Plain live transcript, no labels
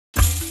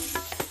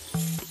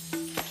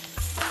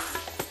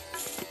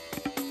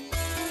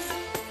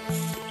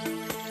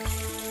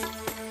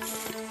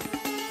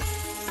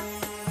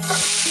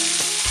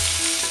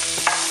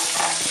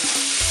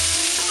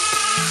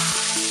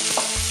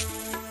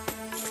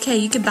Okay,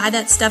 you could buy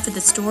that stuff at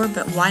the store,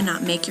 but why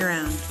not make your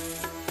own?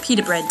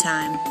 Pita bread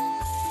time.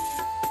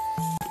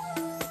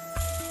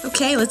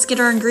 Okay, let's get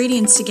our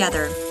ingredients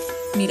together.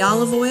 We need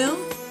olive oil,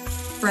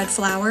 bread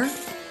flour,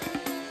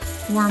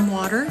 warm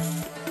water,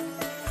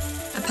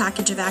 a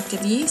package of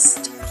active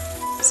yeast,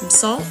 some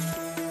salt,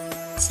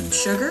 some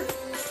sugar,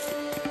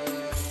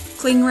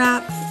 cling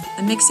wrap,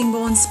 a mixing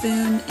bowl and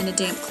spoon, and a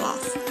damp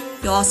cloth.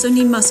 You'll also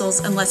need mussels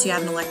unless you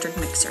have an electric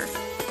mixer.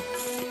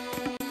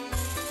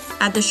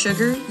 Add the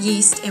sugar,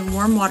 yeast, and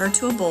warm water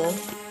to a bowl,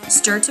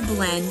 stir to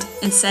blend,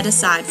 and set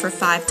aside for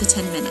 5 to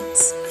 10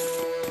 minutes.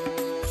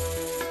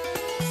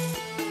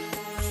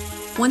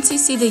 Once you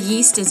see the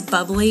yeast is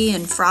bubbly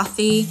and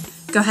frothy,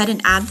 go ahead and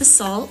add the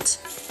salt,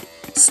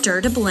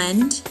 stir to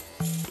blend,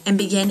 and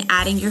begin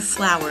adding your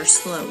flour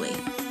slowly.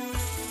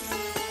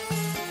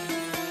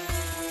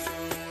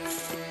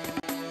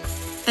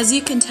 As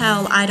you can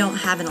tell, I don't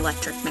have an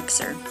electric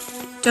mixer.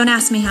 Don't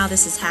ask me how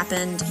this has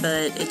happened,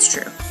 but it's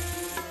true.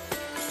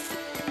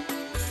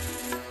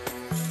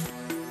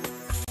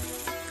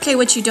 Okay,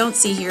 what you don't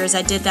see here is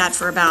I did that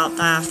for about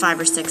 5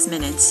 or 6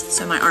 minutes,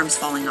 so my arm's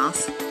falling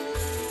off.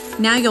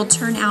 Now you'll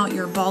turn out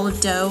your ball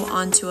of dough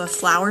onto a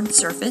floured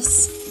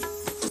surface.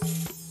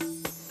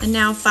 And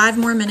now 5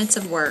 more minutes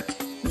of work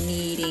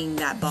kneading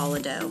that ball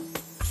of dough.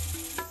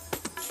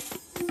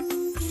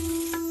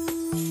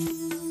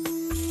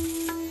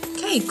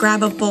 Okay,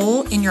 grab a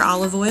bowl in your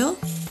olive oil.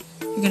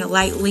 You're going to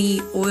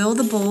lightly oil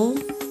the bowl,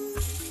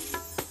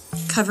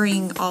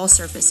 covering all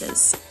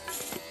surfaces.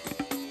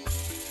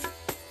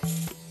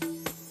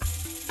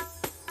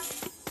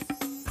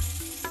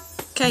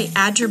 Okay,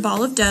 add your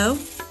ball of dough,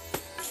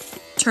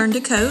 turn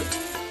to coat,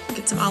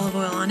 get some olive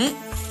oil on it,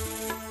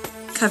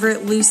 cover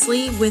it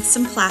loosely with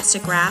some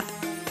plastic wrap,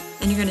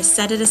 and you're going to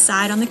set it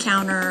aside on the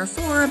counter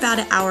for about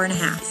an hour and a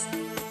half.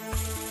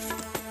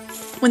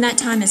 When that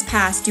time has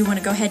passed, you want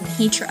to go ahead and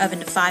heat your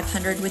oven to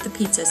 500 with the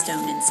pizza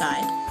stone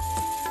inside.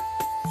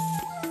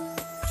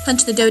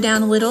 Punch the dough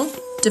down a little,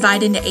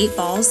 divide into 8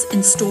 balls,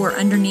 and store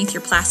underneath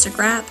your plastic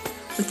wrap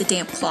with the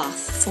damp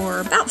cloth for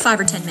about 5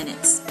 or 10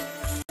 minutes.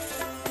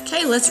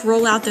 Okay, let's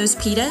roll out those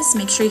pitas.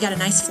 Make sure you got a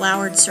nice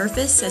floured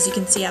surface. As you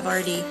can see, I've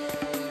already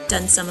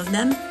done some of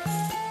them.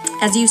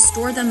 As you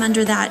store them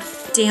under that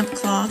damp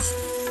cloth,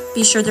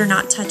 be sure they're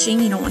not touching.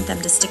 You don't want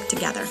them to stick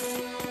together.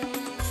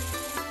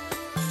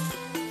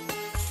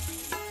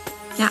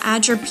 Now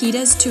add your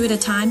pitas 2 at a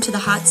time to the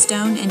hot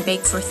stone and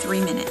bake for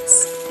 3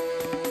 minutes.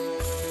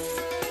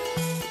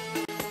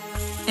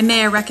 And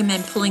may I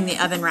recommend pulling the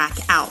oven rack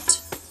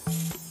out?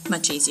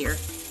 Much easier.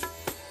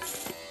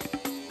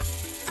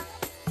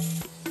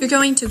 You're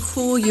going to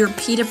cool your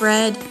pita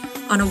bread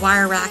on a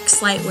wire rack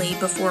slightly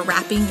before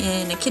wrapping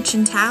in a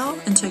kitchen towel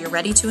until you're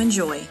ready to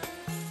enjoy.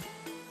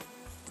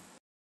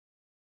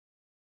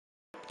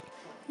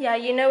 Yeah,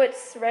 you know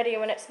it's ready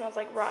when it smells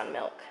like rotten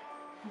milk.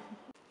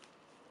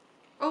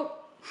 Oh!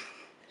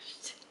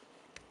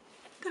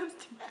 That was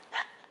too bad.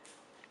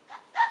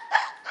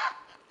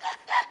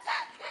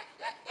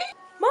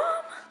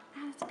 Mom!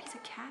 That's a piece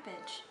of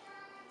cabbage.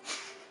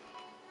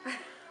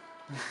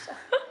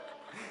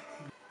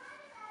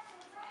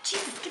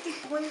 Jesus, get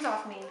these balloons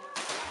off me.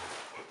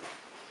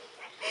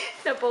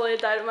 Napoleon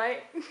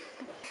Dynamite.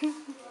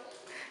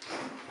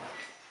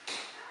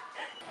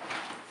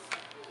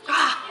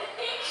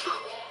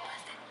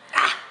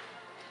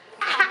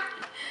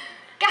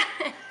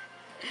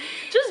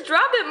 Just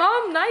drop it,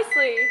 Mom,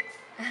 nicely.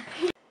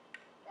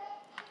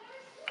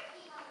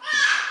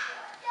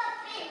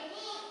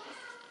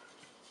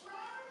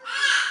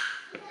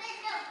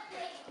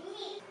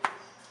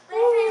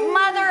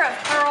 Mother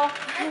of pearl.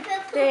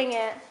 Dang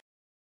it.